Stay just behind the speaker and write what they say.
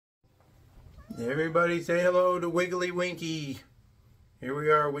Everybody say hello to Wiggly Winky. Here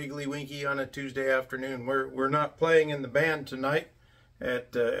we are, Wiggly Winky, on a Tuesday afternoon. We're not playing in the band tonight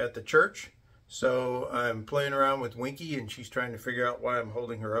at the church, so I'm playing around with Winky, and she's trying to figure out why I'm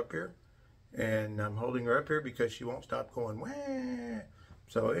holding her up here. And I'm holding her up here because she won't stop going wah.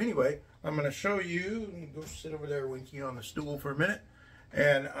 So anyway, I'm going to show you. Go sit over there, Winky, on the stool for a minute,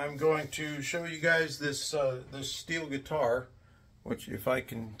 and I'm going to show you guys this this steel guitar. Which, if I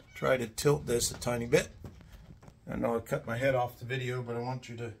can try to tilt this a tiny bit, I know I cut my head off the video, but I want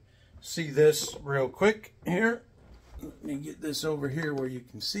you to see this real quick here. Let me get this over here where you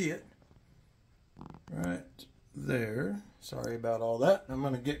can see it. Right there. Sorry about all that. I'm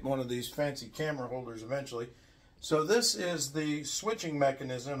going to get one of these fancy camera holders eventually. So this is the switching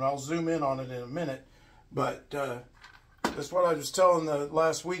mechanism. I'll zoom in on it in a minute, but that's what I was telling the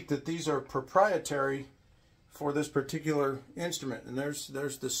last week, that these are proprietary for this particular instrument. And there's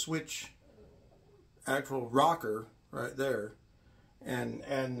the switch actual rocker right there, and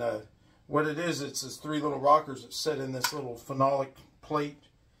what it is, it's this three little rockers that sit in this little phenolic plate,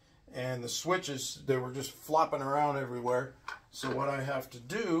 and the switches, they were just flopping around everywhere. So what I have to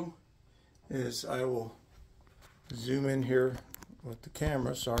do is I will zoom in here with the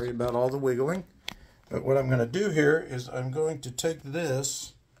camera. Sorry about all the wiggling, but what I'm going to do here is I'm going to take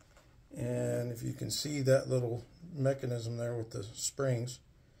this, and if you can see that little mechanism there with the springs,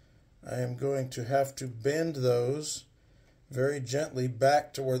 I am going to have to bend those very gently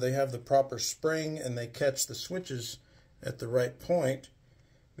back to where they have the proper spring and they catch the switches at the right point,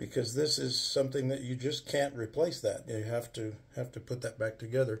 because this is something that you just can't replace. That you have to put that back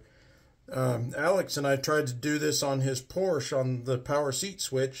together. Alex and I tried to do this on his Porsche on the power seat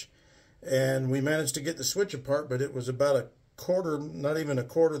switch, and we managed to get the switch apart, but it was about a quarter, not even a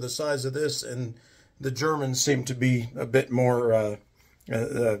quarter the size of this, and the Germans seem to be a bit more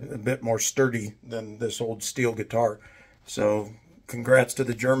sturdy than this old steel guitar. So congrats to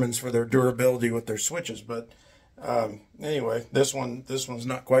the Germans for their durability with their switches. But anyway, this one's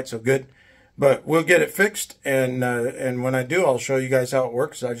not quite so good, but we'll get it fixed, and when I do, I'll show you guys how it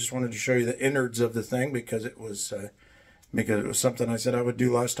works. I just wanted to show you the innards of the thing because it was something I said I would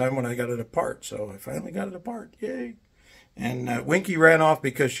do last time when I got it apart. So I finally got it apart. Yay! And Winky ran off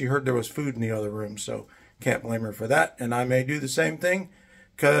because she heard there was food in the other room, so can't blame her for that. And I may do the same thing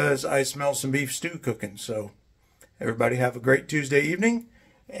because I smell some beef stew cooking. So everybody have a great Tuesday evening,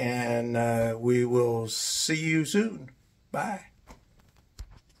 and we will see you soon. Bye.